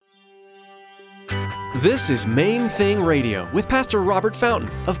This is Main Thing Radio with Pastor Robert Fountain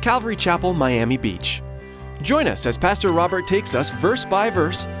of Calvary Chapel, Miami Beach. Join us as Pastor Robert takes us verse by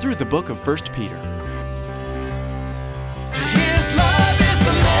verse through the book of 1 Peter. His love is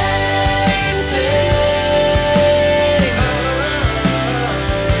the main thing.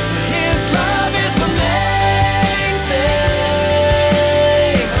 His love is the main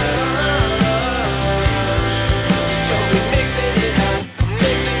thing. So we're mixing it up,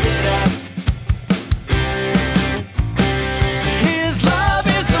 mixing it up. His love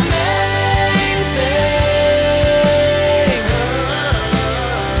is the main thing.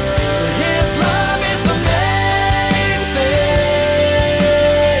 His love is the main thing.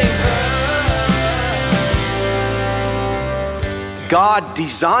 God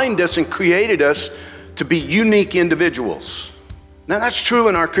designed us and created us to be unique individuals. Now that's true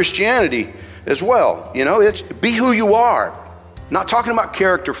in our Christianity as well. You know, it's be who you are. Not talking about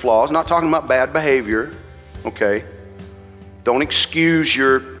character flaws, not talking about bad behavior, okay? Don't excuse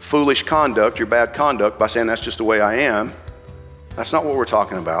your foolish conduct, your bad conduct by saying that's just the way I am. That's not what we're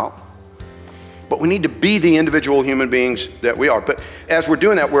talking about. But we need to be the individual human beings that we are. But as we're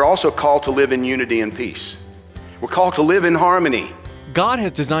doing that, we're also called to live in unity and peace. We're called to live in harmony. God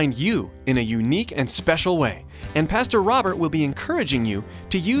has designed you in a unique and special way, and Pastor Robert will be encouraging you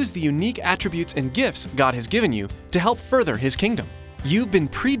to use the unique attributes and gifts God has given you to help further His kingdom. You've been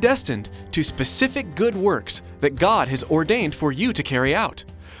predestined to specific good works that God has ordained for you to carry out.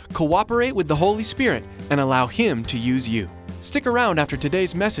 Cooperate with the Holy Spirit and allow Him to use you. Stick around after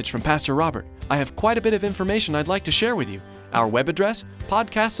today's message from Pastor Robert. I have quite a bit of information I'd like to share with you. Our web address,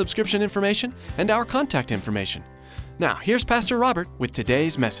 podcast subscription information, and our contact information. Now, here's Pastor Robert with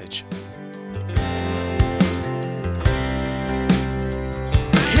today's message.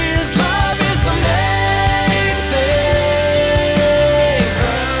 His love is the main thing.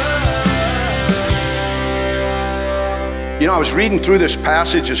 You know, I was reading through this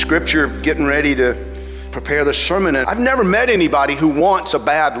passage of Scripture, getting ready to prepare the sermon, and I've never met anybody who wants a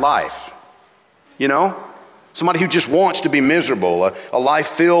bad life. You know? Somebody who just wants to be miserable, a life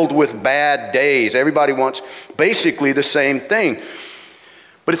filled with bad days. Everybody wants basically the same thing.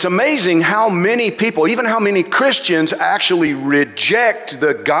 But it's amazing how many people, even how many Christians, actually reject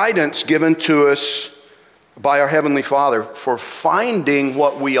the guidance given to us by our Heavenly Father for finding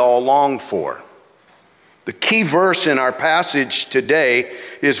what we all long for. The key verse in our passage today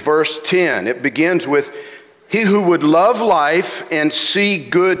is verse 10. It begins with, "He who would love life and see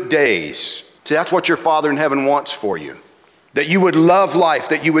good days." See, that's what your Father in heaven wants for you. That you would love life,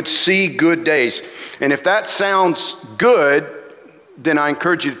 that you would see good days. And if that sounds good, then I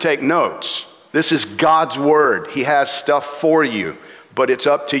encourage you to take notes. This is God's word. He has stuff for you, but it's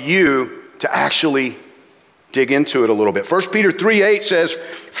up to you to actually dig into it a little bit. 1 Peter 3:8 says,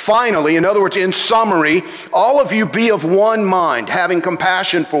 "Finally," in other words, in summary, "all of you be of one mind, having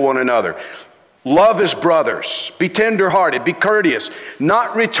compassion for one another. Love as brothers, be tenderhearted, be courteous,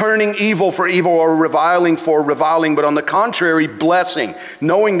 not returning evil for evil or reviling for reviling, but on the contrary, blessing,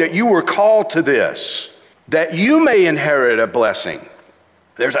 knowing that you were called to this, that you may inherit a blessing."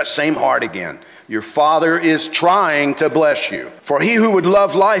 There's that same heart again. Your Father is trying to bless you. "For he who would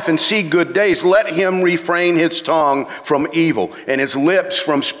love life and see good days, let him refrain his tongue from evil and his lips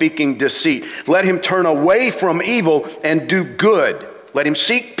from speaking deceit. Let him turn away from evil and do good. Let him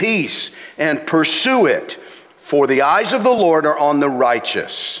seek peace and pursue it, for the eyes of the Lord are on the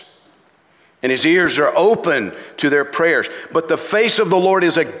righteous, and his ears are open to their prayers. But the face of the Lord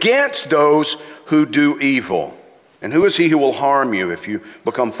is against those who do evil. And who is he who will harm you if you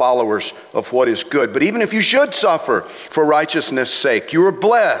become followers of what is good? But even if you should suffer for righteousness' sake, you are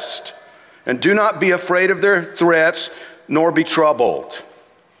blessed. And do not be afraid of their threats, nor be troubled."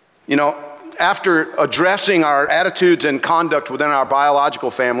 You know, after addressing our attitudes and conduct within our biological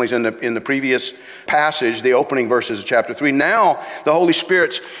families in the previous passage, the opening verses of chapter 3, now the Holy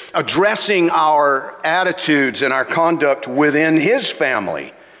Spirit's addressing our attitudes and our conduct within His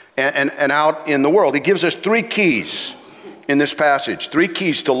family and out in the world. He gives us 3 keys in this passage, 3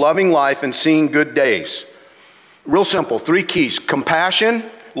 keys to loving life and seeing good days. Real simple, 3 keys: compassion,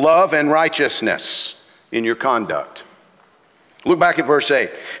 love, and righteousness in your conduct. Look back at verse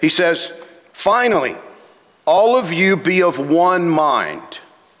 8. He says, "Finally, all of you be of one mind."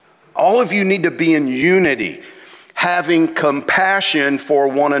 All of you need to be in unity, having compassion for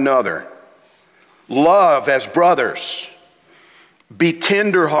one another. Love as brothers. Be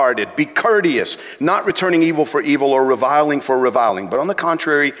tenderhearted, be courteous, not returning evil for evil or reviling for reviling, but on the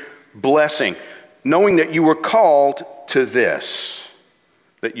contrary, blessing, knowing that you were called to this,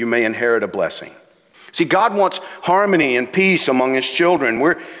 that you may inherit a blessing. See, God wants harmony and peace among his children.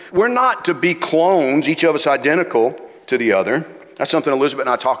 We're not to be clones, each of us identical to the other. That's something Elizabeth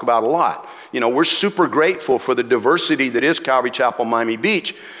and I talk about a lot. We're super grateful for the diversity that is Calvary Chapel, Miami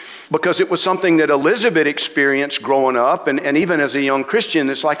Beach, because it was something that Elizabeth experienced growing up, and even as a young Christian,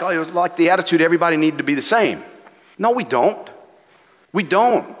 it's like the attitude everybody needed to be the same. No, we don't. We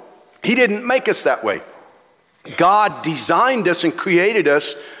don't. He didn't make us that way. God designed us and created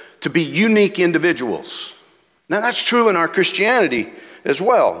us to be unique individuals. Now that's true in our Christianity as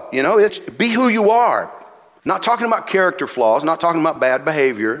well. It's be who you are. Not talking about character flaws, not talking about bad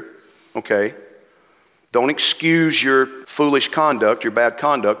behavior, okay? Don't excuse your foolish conduct, your bad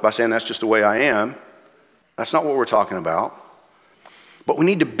conduct by saying that's just the way I am. That's not what we're talking about. But we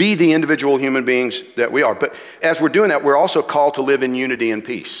need to be the individual human beings that we are. But as we're doing that, we're also called to live in unity and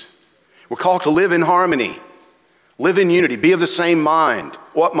peace. We're called to live in harmony. Live in unity. Be of the same mind.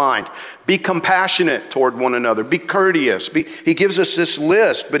 What mind? Be compassionate toward one another. Be courteous. He gives us this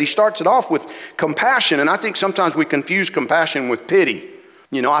list, but he starts it off with compassion. And I think sometimes we confuse compassion with pity.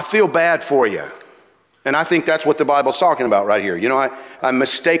 I feel bad for you. And I think that's what the Bible's talking about right here. I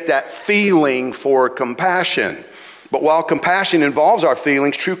mistake that feeling for compassion. But while compassion involves our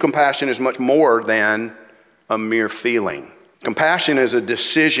feelings, true compassion is much more than a mere feeling. Compassion is a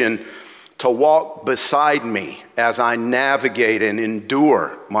decision to walk beside me as I navigate and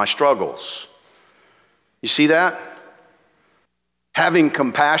endure my struggles. You see that? Having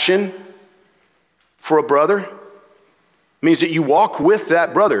compassion for a brother means that you walk with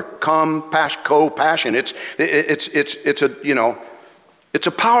that brother. Co-passion. It's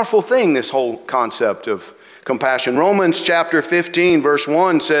a powerful thing, this whole concept of compassion. Romans chapter 15 verse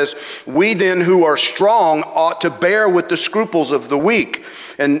 1 says, "We then who are strong ought to bear with the scruples of the weak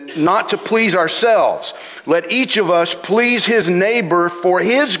and not to please ourselves. Let each of us please his neighbor for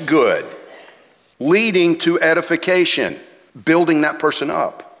his good, leading to edification," building that person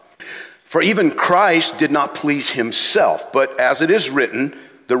up. "For even Christ did not please himself, but as it is written,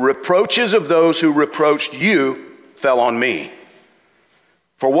 the reproaches of those who reproached you fell on me.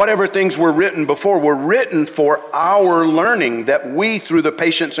 For whatever things were written before were written for our learning, that we, through the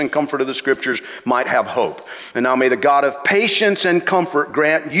patience and comfort of the Scriptures, might have hope. And now may the God of patience and comfort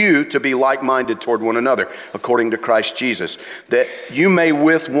grant you to be like-minded toward one another, according to Christ Jesus, that you may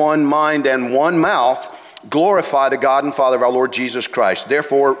with one mind and one mouth glorify the God and Father of our Lord Jesus Christ.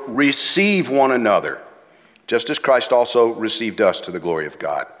 Therefore, receive one another, just as Christ also received us to the glory of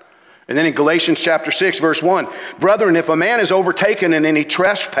God." And then in Galatians chapter 6, verse 1, "Brethren, if a man is overtaken in any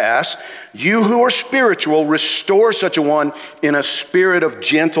trespass, you who are spiritual, restore such a one in a spirit of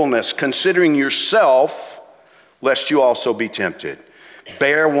gentleness, considering yourself, lest you also be tempted.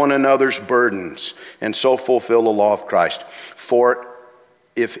 Bear one another's burdens, and so fulfill the law of Christ. For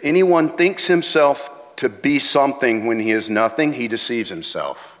if anyone thinks himself to be something when he is nothing, he deceives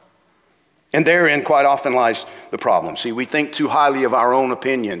himself." And therein quite often lies the problem. See, we think too highly of our own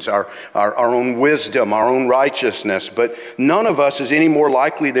opinions, our own wisdom, our own righteousness, but none of us is any more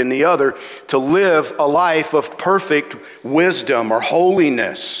likely than the other to live a life of perfect wisdom or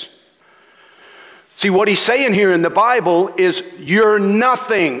holiness. See, what he's saying here in the Bible is you're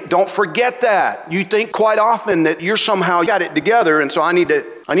nothing. Don't forget that. You think quite often that you're somehow got it together, and so I need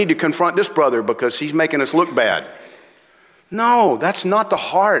to confront this brother because he's making us look bad. No, that's not the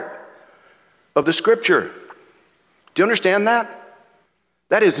heart of the Scripture. Do you understand that?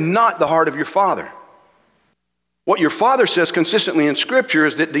 That is not the heart of your Father. What your Father says consistently in Scripture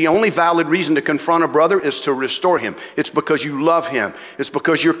is that the only valid reason to confront a brother is to restore him. It's because you love him. It's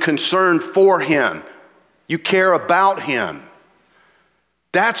because you're concerned for him. You care about him.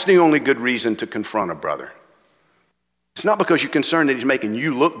 That's the only good reason to confront a brother. It's not because you're concerned that he's making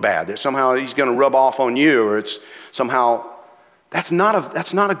you look bad, that somehow he's going to rub off on you, or it's somehow... That's not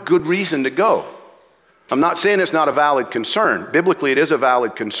a good reason to go. I'm not saying it's not a valid concern. Biblically, it is a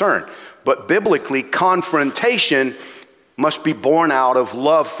valid concern. But biblically, confrontation must be born out of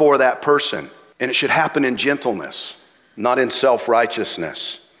love for that person. And it should happen in gentleness, not in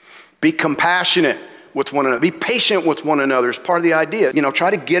self-righteousness. Be compassionate with one another. Be patient with one another is part of the idea. Try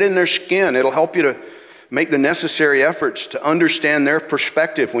to get in their skin. It'll help you to make the necessary efforts to understand their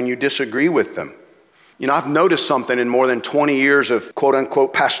perspective when you disagree with them. I've noticed something in more than 20 years of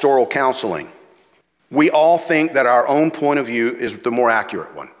quote-unquote pastoral counseling. We all think that our own point of view is the more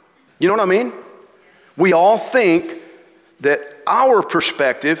accurate one. You know what I mean? We all think that our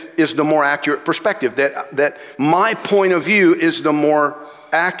perspective is the more accurate perspective, that my point of view is the more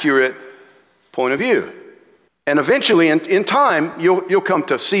accurate point of view. And eventually, in time, you'll come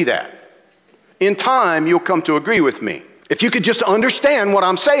to see that. In time, you'll come to agree with me. If you could just understand what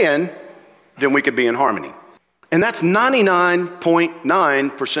I'm saying, then we could be in harmony. And that's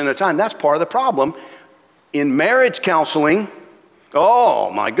 99.9% of the time. That's part of the problem. In marriage counseling, oh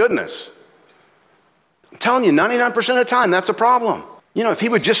my goodness. I'm telling you, 99% of the time, that's a problem. You know, if he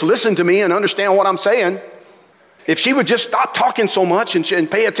would just listen to me and understand what I'm saying, if she would just stop talking so much and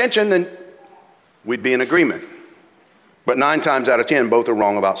pay attention, then we'd be in agreement. But 9 times out of 10, both are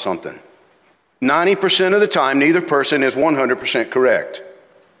wrong about something. 90% of the time, neither person is 100% correct.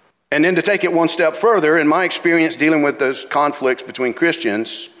 And then to take it one step further, in my experience dealing with those conflicts between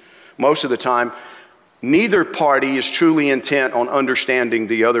Christians, most of the time, neither party is truly intent on understanding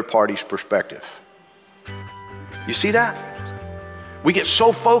the other party's perspective. You see that? We get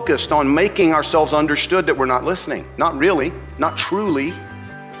so focused on making ourselves understood that we're not listening. Not really, not truly,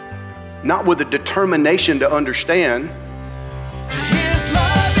 not with a determination to understand. His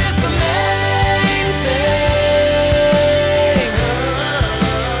love is the main thing.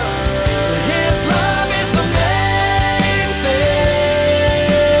 His love is the main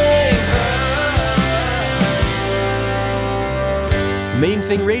thing. Main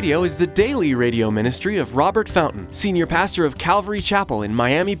Thing Radio is the daily radio ministry of Robert Fountain, senior pastor of Calvary Chapel in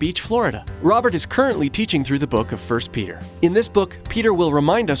Miami Beach, Florida. Robert is currently teaching through the book of 1 Peter. In this book, Peter will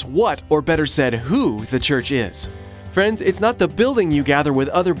remind us what, or better said, who the church is. Friends, it's not the building you gather with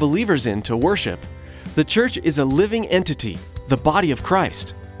other believers in to worship. The church is a living entity, the body of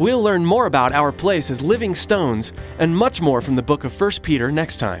Christ. We'll learn more about our place as living stones and much more from the book of 1 Peter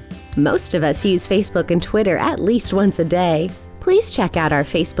next time. Most of us use Facebook and Twitter at least once a day. Please check out our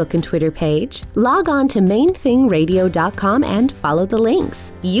Facebook and Twitter page. Log on to mainthingradio.com and follow the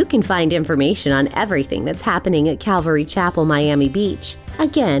links. You can find information on everything that's happening at Calvary Chapel, Miami Beach.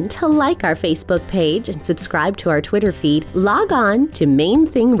 Again, to like our Facebook page and subscribe to our Twitter feed, log on to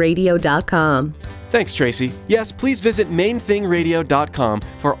mainthingradio.com. Thanks, Tracy. Yes, please visit mainthingradio.com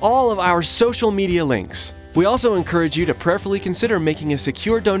for all of our social media links. We also encourage you to prayerfully consider making a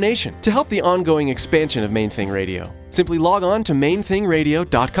secure donation to help the ongoing expansion of Main Thing Radio. Simply log on to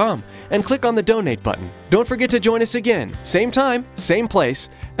mainthingradio.com and click on the donate button. Don't forget to join us again, same time, same place,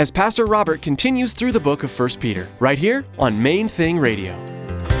 as Pastor Robert continues through the book of 1 Peter, right here on Main Thing Radio.